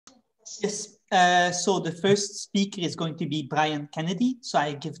Yes, so the first speaker is going to be Brian Kennedy. So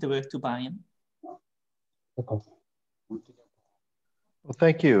I give the word to Brian. Well,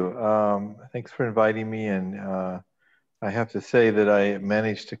 thank you. Thanks for inviting me. And I have to say that I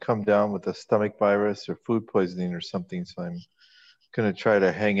managed to come down with a stomach virus or food poisoning or something. So I'm going to try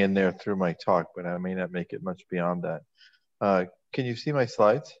to hang in there through my talk, but I may not make it much beyond that. Can you see my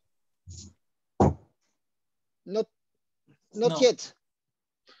slides? Not No. yet.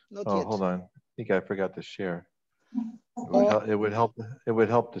 Not yet. Hold on. I think I forgot to share. It would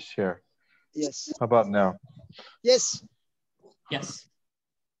help to share. Yes. How about now? Yes. Yes.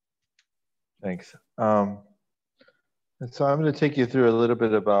 Thanks. And so I'm going to take you through a little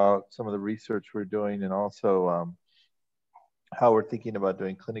bit about some of the research we're doing and also how we're thinking about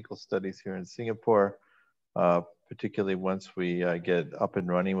doing clinical studies here in Singapore, particularly once we get up and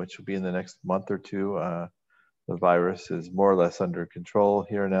running, which will be in the next month or two. The virus is more or less under control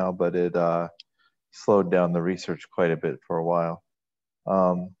here now, but it slowed down the research quite a bit for a while.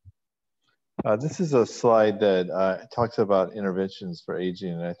 This is a slide that talks about interventions for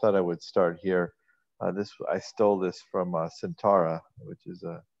aging, and I thought I would start here. I stole this from Centara, which is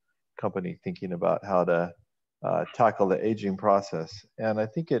a company thinking about how to tackle the aging process. And I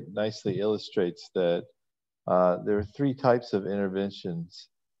think it nicely illustrates that there are three types of interventions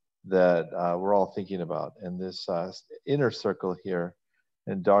that we're all thinking about. And this inner circle here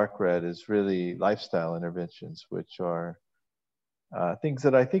in dark red is really lifestyle interventions, which are things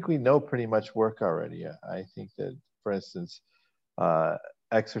that I think we know pretty much work already. I think that, for instance,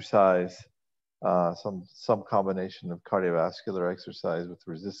 exercise, some combination of cardiovascular exercise with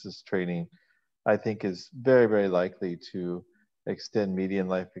resistance training, I think is very, very likely to extend median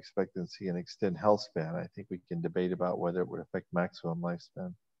life expectancy and extend health span. I think we can debate about whether it would affect maximum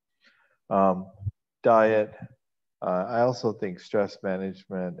lifespan. Diet, I also think stress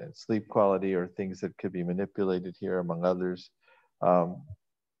management and sleep quality are things that could be manipulated here, among others. A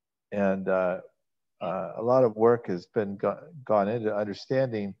lot of work has been gone into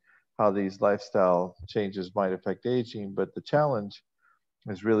understanding how these lifestyle changes might affect aging, but the challenge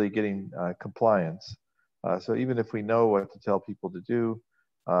is really getting compliance. So even if we know what to tell people to do,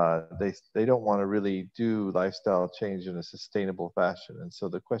 they don't want to really do lifestyle change in a sustainable fashion. And so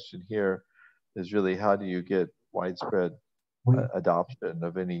the question here is really, how do you get widespread adoption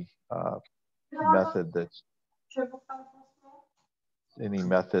of any method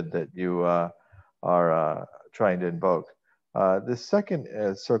that you are trying to invoke. This second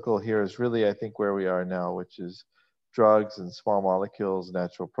circle here is really, I think, where we are now, which is drugs and small molecules,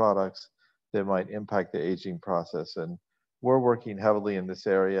 natural products that might impact the aging process. And we're working heavily in this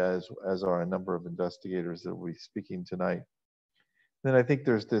area, as are a number of investigators that will be speaking tonight. Then I think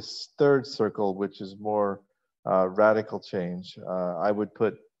there's this third circle, which is more radical change. I would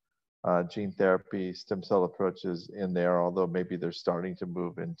put gene therapy, stem cell approaches in there, although maybe they're starting to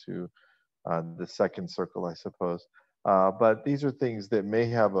move into the second circle, I suppose. But these are things that may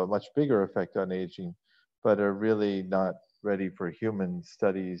have a much bigger effect on aging, but are really not ready for human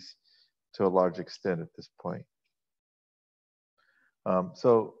studies to a large extent at this point.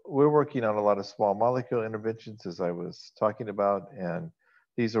 So we're working on a lot of small molecule interventions, as I was talking about, and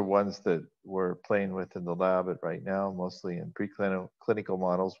these are ones that we're playing with in the lab right now, mostly in preclinical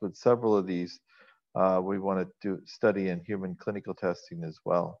models. With several of these, we want to study in human clinical testing as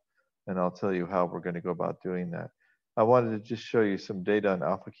well. And I'll tell you how we're going to go about doing that. I wanted to just show you some data on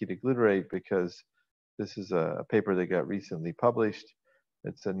alpha-ketoglutarate because this is a paper that got recently published.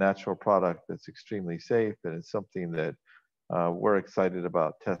 It's a natural product that's extremely safe, and it's something that we're excited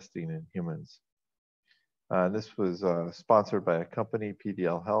about testing in humans. This was sponsored by a company,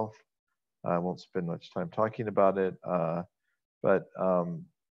 PDL Health. I won't spend much time talking about it, but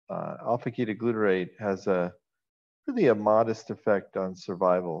alpha-ketoglutarate has really a modest effect on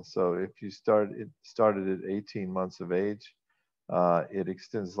survival. So if you started at 18 months of age, it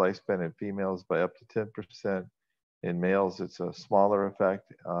extends lifespan in females by up to 10%. In males, it's a smaller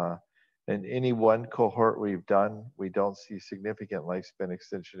effect. In any one cohort we've done, we don't see significant lifespan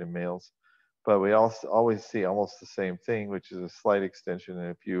extension in males, but we also always see almost the same thing, which is a slight extension.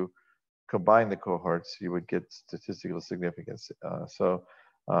 And if you combine the cohorts, you would get statistical significance.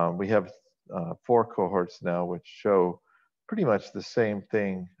 We have 4 cohorts now, which show pretty much the same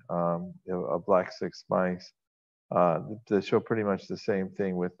thing, of black 6 mice. They show pretty much the same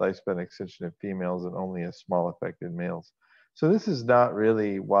thing with lifespan extension in females and only a small effect in males. So this is not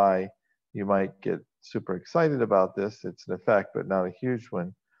really why you might get super excited about this. It's an effect, but not a huge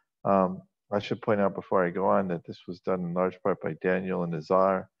one. I should point out before I go on that this was done in large part by Daniel and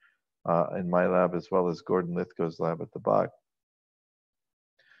Nazar in my lab, as well as Gordon Lithgow's lab at the Bach.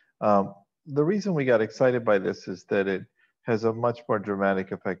 The reason we got excited by this is that it has a much more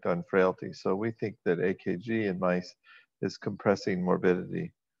dramatic effect on frailty. So we think that AKG in mice is compressing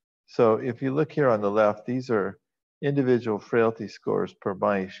morbidity. So if you look here on the left, these are individual frailty scores per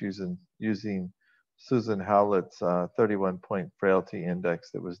mice using Susan Howlett's 31-point frailty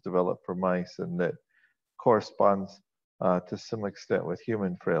index that was developed for mice and that corresponds to some extent with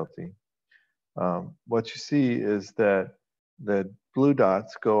human frailty. What you see is that the blue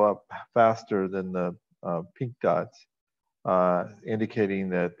dots go up faster than the pink dots, indicating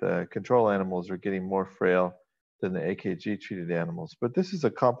that the control animals are getting more frail than the AKG treated animals. But this is a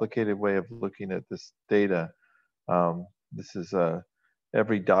complicated way of looking at this data. This is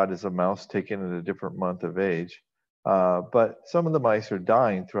every dot is a mouse taken at a different month of age. But some of the mice are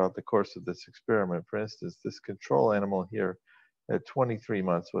dying throughout the course of this experiment. For instance, this control animal here at 23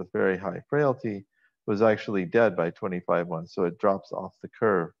 months with very high frailty was actually dead by 25 months, so it drops off the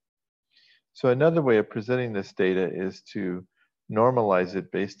curve. So another way of presenting this data is to normalize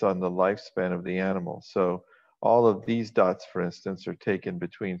it based on the lifespan of the animal. So all of these dots, for instance, are taken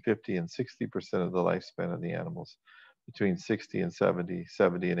between 50 and 60% of the lifespan of the animals, between 60 and 70,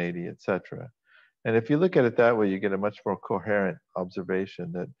 70 and 80, etc. And if you look at it that way, you get a much more coherent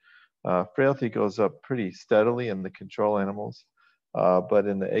observation that frailty goes up pretty steadily in the control animals, but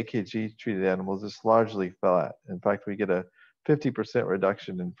in the AKG treated animals, it's largely flat. In fact, we get a 50%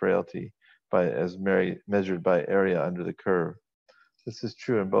 reduction in frailty as measured by area under the curve. This is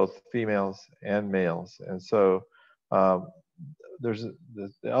true in both females and males. And so the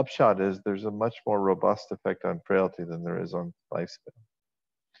upshot is there's a much more robust effect on frailty than there is on lifespan.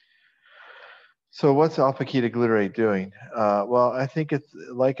 So what's alpha-ketoglutarate doing? Well, I think it's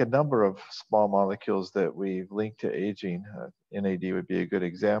like a number of small molecules that we've linked to aging. NAD would be a good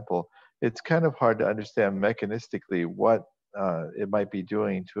example. It's kind of hard to understand mechanistically what it might be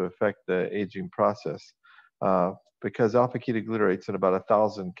doing to affect the aging process. Because alpha-ketoglutarate in about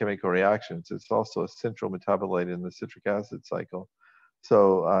 1,000 chemical reactions. It's also a central metabolite in the citric acid cycle.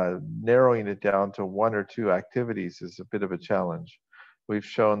 So narrowing it down to one or two activities is a bit of a challenge. We've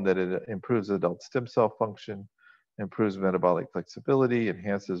shown that it improves adult stem cell function, improves metabolic flexibility,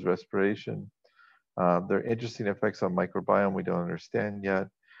 enhances respiration. There are interesting effects on microbiome we don't understand yet.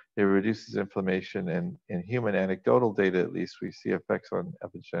 It reduces inflammation, and in human anecdotal data, at least, we see effects on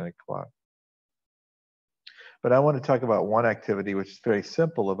epigenetic clock. But I want to talk about one activity which is very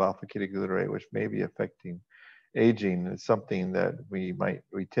simple of alpha-ketoglutarate, which may be affecting aging. It's something that we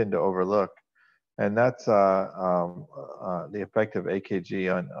tend to overlook, and that's the effect of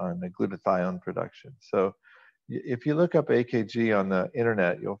AKG on the glutathione production. So if you look up AKG on the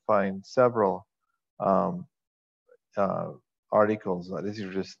internet, you'll find several articles. These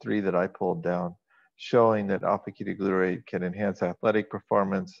are just three that I pulled down, showing that alpha-ketoglutarate can enhance athletic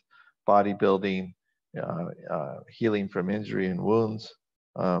performance, bodybuilding, healing from injury and wounds,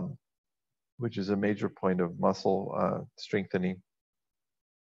 which is a major point of muscle strengthening.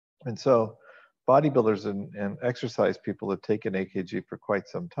 And so bodybuilders and exercise people have taken AKG for quite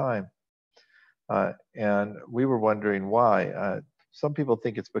some time. And we were wondering why. Some people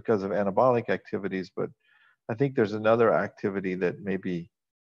think it's because of anabolic activities, but I think there's another activity that may be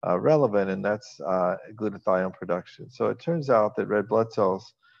relevant, and that's glutathione production. So it turns out that red blood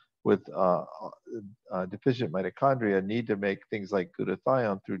cells with deficient mitochondria need to make things like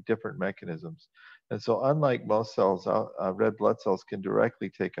glutathione through different mechanisms. And so unlike most cells, red blood cells can directly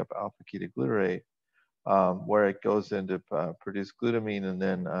take up alpha-ketoglutarate, where it goes in to produce glutamine and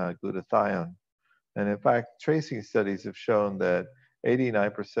then glutathione. And in fact, tracing studies have shown that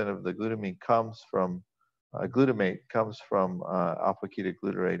 89% of the glutamate comes from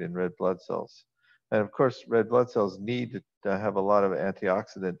alpha-ketoglutarate in red blood cells. And of course, red blood cells need to have a lot of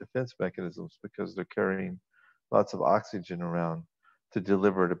antioxidant defense mechanisms because they're carrying lots of oxygen around to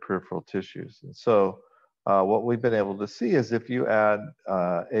deliver to peripheral tissues. And so what we've been able to see is if you add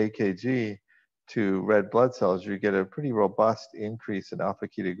AKG to red blood cells, you get a pretty robust increase in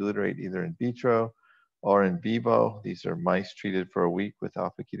alpha-ketoglutarate either in vitro or in vivo. These are mice treated for a week with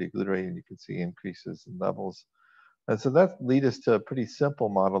alpha-ketoglutarate, and you can see increases in levels. And so that leads us to a pretty simple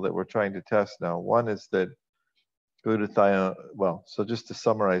model that we're trying to test now. One is that glutathione, well, so just to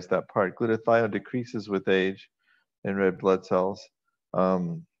summarize that part, glutathione decreases with age in red blood cells.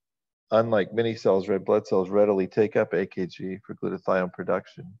 Unlike many cells, red blood cells readily take up AKG for glutathione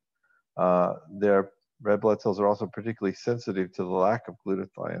production. Their red blood cells are also particularly sensitive to the lack of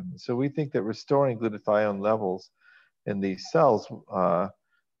glutathione. So we think that restoring glutathione levels in these cells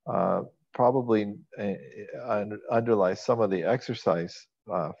probably underlies some of the exercise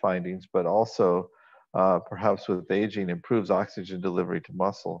findings, but also perhaps with aging improves oxygen delivery to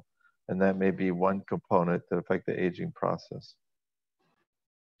muscle. And that may be one component that affect the aging process.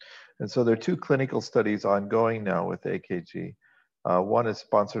 And so there are two clinical studies ongoing now with AKG. One is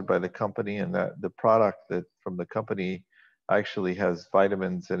sponsored by the company, and that the product that from the company actually has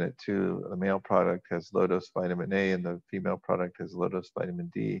vitamins in it too. The male product has low-dose vitamin A, and the female product has low-dose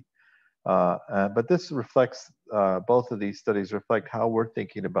vitamin D. But this reflects, both of these studies reflect how we're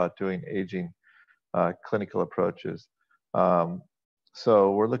thinking about doing aging clinical approaches.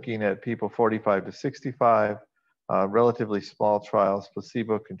 So we're looking at people 45 to 65, relatively small trials,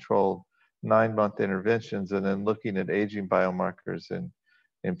 placebo-controlled, 9-month interventions, and then looking at aging biomarkers and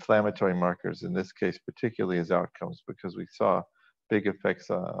inflammatory markers, in this case, particularly as outcomes, because we saw big effects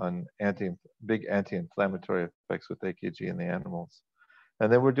on big anti-inflammatory effects with AKG in the animals.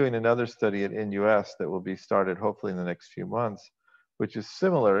 And then we're doing another study in US that will be started hopefully in the next few months, which is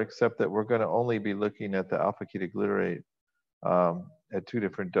similar, except that we're going to only be looking at the alpha-ketoglutarate at 2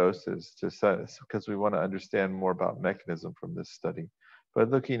 different doses because we want to understand more about mechanism from this study, but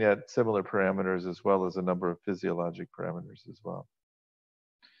looking at similar parameters as well as a number of physiologic parameters as well.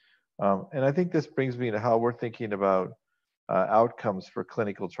 And I think this brings me to how we're thinking about outcomes for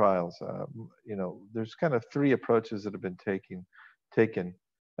clinical trials. You know, there's kind of 3 approaches that have been taken.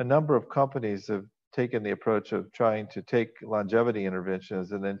 A number of companies have taken the approach of trying to take longevity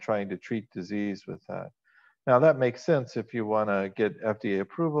interventions and then trying to treat disease with that. Now that makes sense if you want to get FDA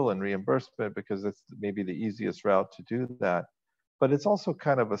approval and reimbursement, because it's maybe the easiest route to do that. But it's also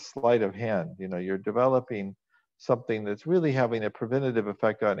kind of a sleight of hand. You know, you're developing something that's really having a preventative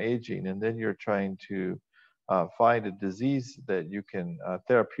effect on aging, and then you're trying to find a disease that you can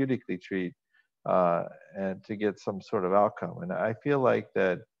therapeutically treat and to get some sort of outcome. And I feel like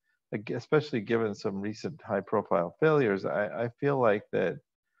that, especially given some recent high-profile failures, I feel like that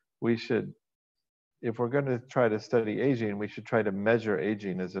we should, if we're going to try to study aging, we should try to measure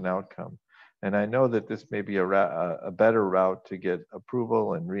aging as an outcome. And I know that this may be a better route to get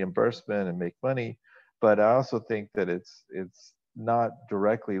approval and reimbursement and make money, but I also think that it's not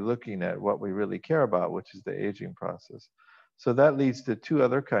directly looking at what we really care about, which is the aging process. So that leads to 2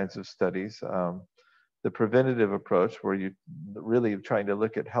 other kinds of studies. The preventative approach, where you really trying to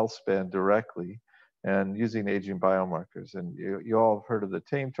look at health span directly and using aging biomarkers. And you all have heard of the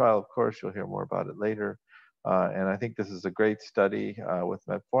TAME trial, of course, you'll hear more about it later. And I think this is a great study with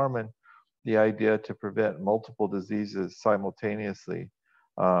metformin, the idea to prevent multiple diseases simultaneously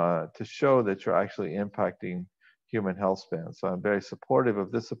to show that you're actually impacting human health span. So I'm very supportive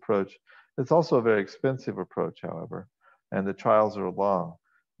of this approach. It's also a very expensive approach, however, and the trials are long.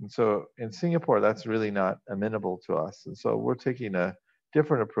 And so in Singapore, that's really not amenable to us. And so we're taking a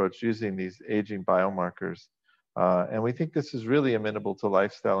different approach using these aging biomarkers. And we think this is really amenable to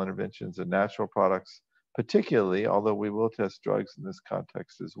lifestyle interventions and natural products, particularly, although we will test drugs in this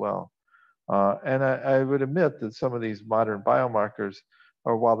context as well. And I would admit that some of these modern biomarkers,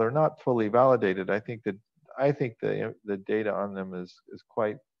 or while they're not fully validated, I think the data on them is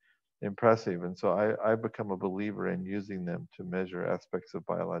quite impressive. And so I've become a believer in using them to measure aspects of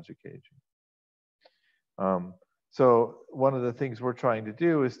biologic aging. So one of the things we're trying to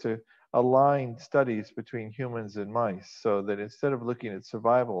do is to align studies between humans and mice, so that instead of looking at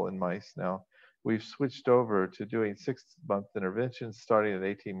survival in mice now, we've switched over to doing 6-month interventions starting at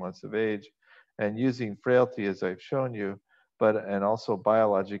 18 months of age and using frailty, as I've shown you, and also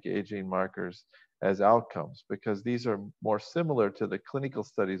biologic aging markers as outcomes, because these are more similar to the clinical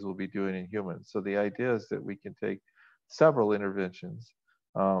studies we'll be doing in humans. So the idea is that we can take several interventions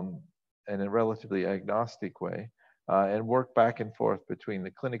in a relatively agnostic way and work back and forth between the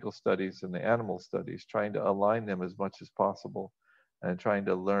clinical studies and the animal studies, trying to align them as much as possible and trying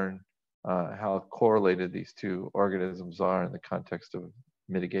to learn how correlated these 2 organisms are in the context of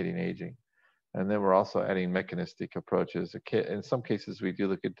mitigating aging. And then we're also adding mechanistic approaches. In some cases, we do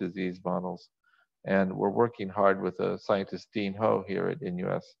look at disease models. And we're working hard with scientist Dean Ho here in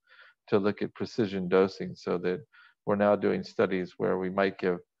US to look at precision dosing, so that we're now doing studies where we might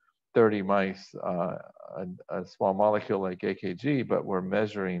give 30 mice a small molecule like AKG, but we're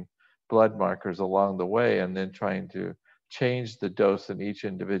measuring blood markers along the way and then trying to change the dose in each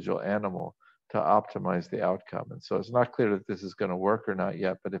individual animal to optimize the outcome. And so it's not clear that this is going to work or not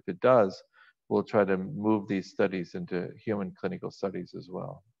yet, but if it does, we'll try to move these studies into human clinical studies as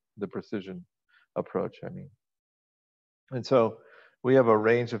well, the precision approach, I mean. And so we have a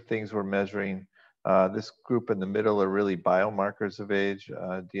range of things we're measuring. This group in the middle are really biomarkers of age,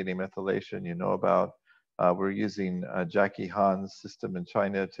 DNA methylation, you know about. We're using Jackie Han's system in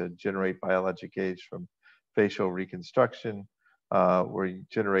China to generate biologic age from facial reconstruction. We're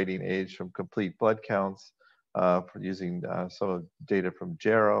generating age from complete blood counts for using some of data from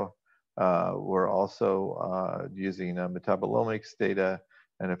Gero. We're also using metabolomics data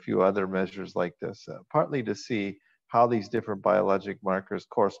and a few other measures like this, partly to see how these different biologic markers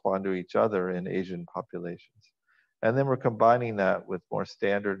correspond to each other in Asian populations. And then we're combining that with more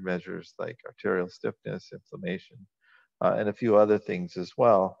standard measures like arterial stiffness, inflammation, and a few other things as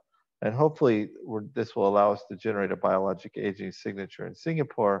well. And hopefully this will allow us to generate a biologic aging signature in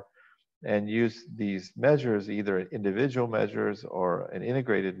Singapore and use these measures, either individual measures or an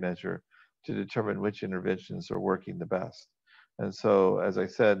integrated measure, to determine which interventions are working the best. And so, as I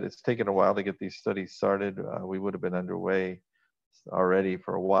said, it's taken a while to get these studies started. We would have been underway already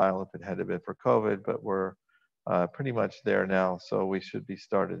for a while if it hadn't been for COVID, but we're pretty much there now. So we should be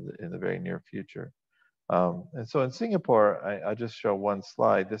started in the very near future. And so in Singapore, I just show one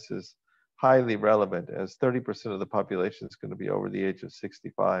slide. This is highly relevant, as 30% of the population is going to be over the age of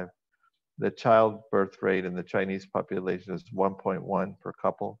 65. The childbirth rate in the Chinese population is 1.1 per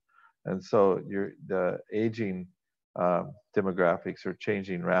couple. And so the aging demographics are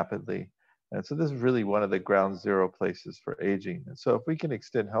changing rapidly. And so this is really one of the ground zero places for aging. And so if we can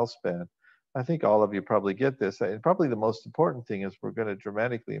extend health span, I think all of you probably get this. And probably the most important thing is we're going to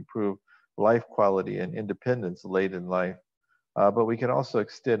dramatically improve life quality and independence late in life. But we can also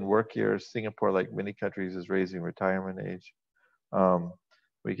extend work years. Singapore, like many countries, is raising retirement age.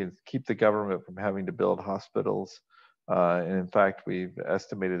 We can keep the government from having to build hospitals. And in fact, we've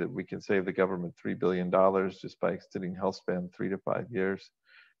estimated that we can save the government $3 billion just by extending health span 3 to 5 years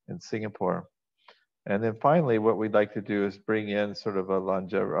in Singapore. And then finally, what we'd like to do is bring in sort of a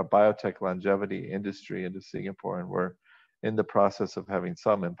biotech longevity industry into Singapore. And we're in the process of having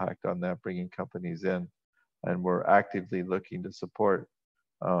some impact on that, bringing companies in. And we're actively looking to support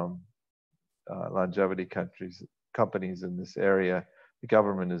longevity companies in this area. The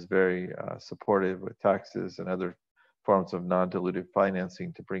government is very supportive with taxes and other forms of non-dilutive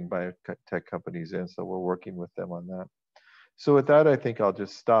financing to bring biotech companies in. So we're working with them on that. So with that, I think I'll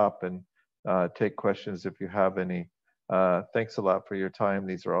just stop and take questions if you have any. Thanks a lot for your time.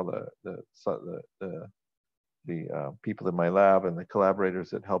 These are all the people in my lab and the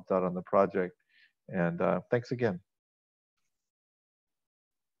collaborators that helped out on the project. And thanks again.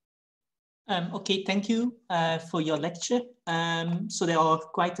 Okay, thank you for your lecture. So there are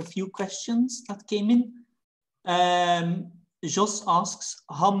quite a few questions that came in. Jos asks,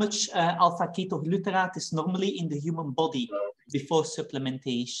 how much alpha-ketoglutarate is normally in the human body before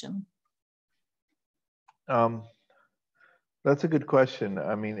supplementation? That's a good question.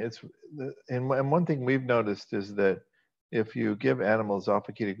 I mean, and one thing we've noticed is that if you give animals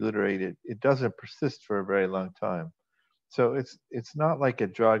alpha-ketoglutarate, it doesn't persist for a very long time. So it's not like a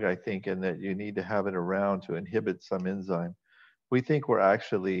drug, I think, in that you need to have it around to inhibit some enzyme. We think we're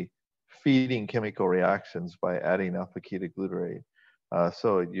actually feeding chemical reactions by adding alpha-ketoglutarate.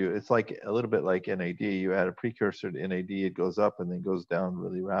 So it's like a little bit like NAD. You add a precursor to NAD, it goes up and then goes down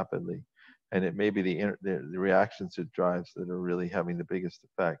really rapidly. And it may be the reactions it drives that are really having the biggest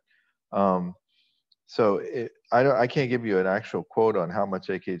effect. So I can't give you an actual quote on how much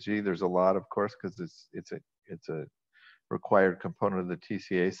AKG. There's a lot, of course, because it's a required component of the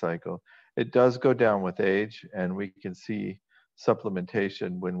TCA cycle. It does go down with age, and we can see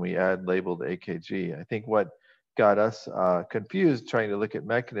supplementation when we add labeled AKG. I think what got us confused trying to look at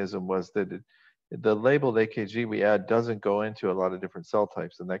mechanism was that the labeled AKG we add doesn't go into a lot of different cell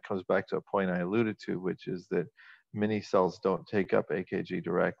types, and that comes back to a point I alluded to, which is that many cells don't take up AKG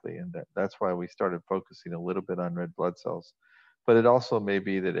directly, and that's why we started focusing a little bit on red blood cells. But it also may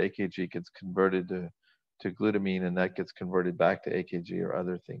be that AKG gets converted to glutamine, and that gets converted back to AKG or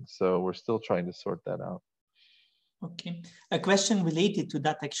other things. So we're still trying to sort that out. Okay. A question related to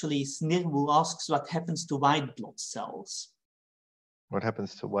that actually is Nirwu asks, what happens to white blood cells? What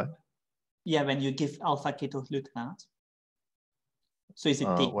happens to what? Yeah, when you give alpha-ketoglutarate. So is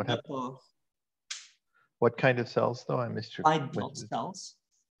it taken up or? What kind of cells though? I missed your white blood cells.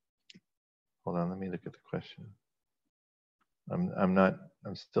 Hold on, let me look at the question.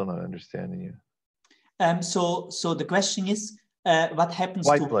 I'm still not understanding you. So the question is, what happens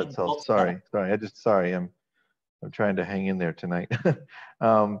to white blood cells? Sorry, I'm trying to hang in there tonight.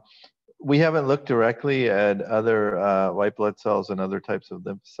 We haven't looked directly at other white blood cells and other types of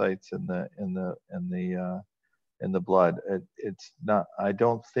lymphocytes in the blood. It's not. I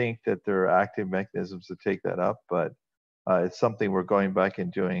don't think that there are active mechanisms to take that up, but it's something we're going back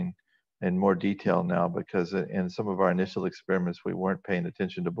and doing in more detail now, because in some of our initial experiments we weren't paying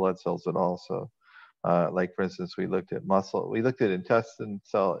attention to blood cells at all. So. Like for instance, we looked at muscle, we looked at intestinal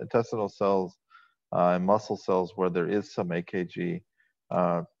cells and muscle cells where there is some AKG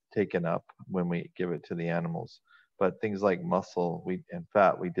taken up when we give it to the animals. but things like muscle and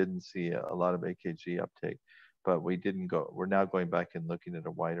fat, we didn't see a lot of AKG uptake, but we're now going back and looking at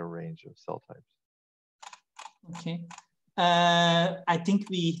a wider range of cell types. Okay. I think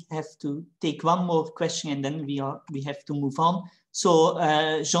we have to take one more question and then we have to move on. So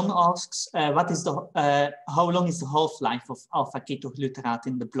John asks, how long is the half-life of alpha-ketoglutarate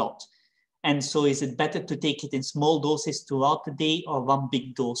in the blood? And so is it better to take it in small doses throughout the day or one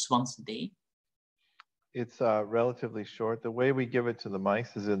big dose once a day? It's relatively short. The way we give it to the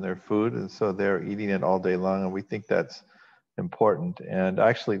mice is in their food, and so they're eating it all day long, and we think that's important. And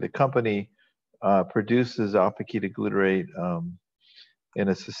actually, the company produces alpha-ketoglutarate in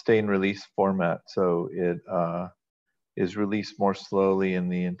a sustained release format, so it is released more slowly in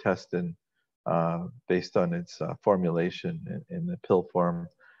the intestine based on its formulation in the pill form.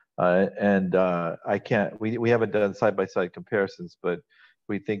 We haven't done side-by-side comparisons, but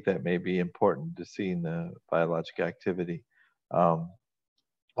we think that may be important to seeing the biologic activity.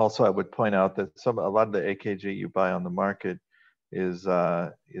 Also, I would point out that a lot of the AKG you buy on the market is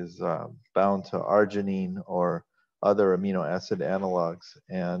bound to arginine or other amino acid analogs,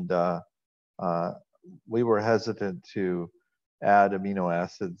 and we were hesitant to add amino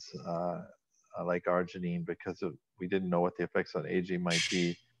acids like arginine because we didn't know what the effects on aging might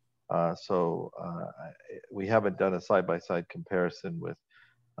be. We haven't done a side-by-side comparison with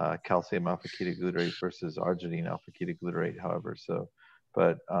calcium alpha-ketoglutarate versus arginine alpha-ketoglutarate, however.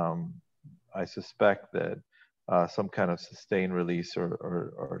 But I suspect that some kind of sustained release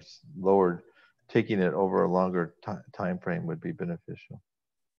or lowered, taking it over a longer time frame would be beneficial.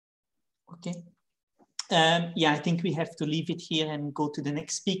 Okay. Yeah, I think we have to leave it here and go to the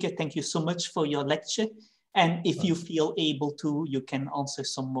next speaker. Thank you so much for your lecture. And if you feel able to, you can answer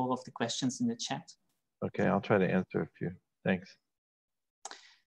some more of the questions in the chat. Okay, I'll try to answer a few. Thanks.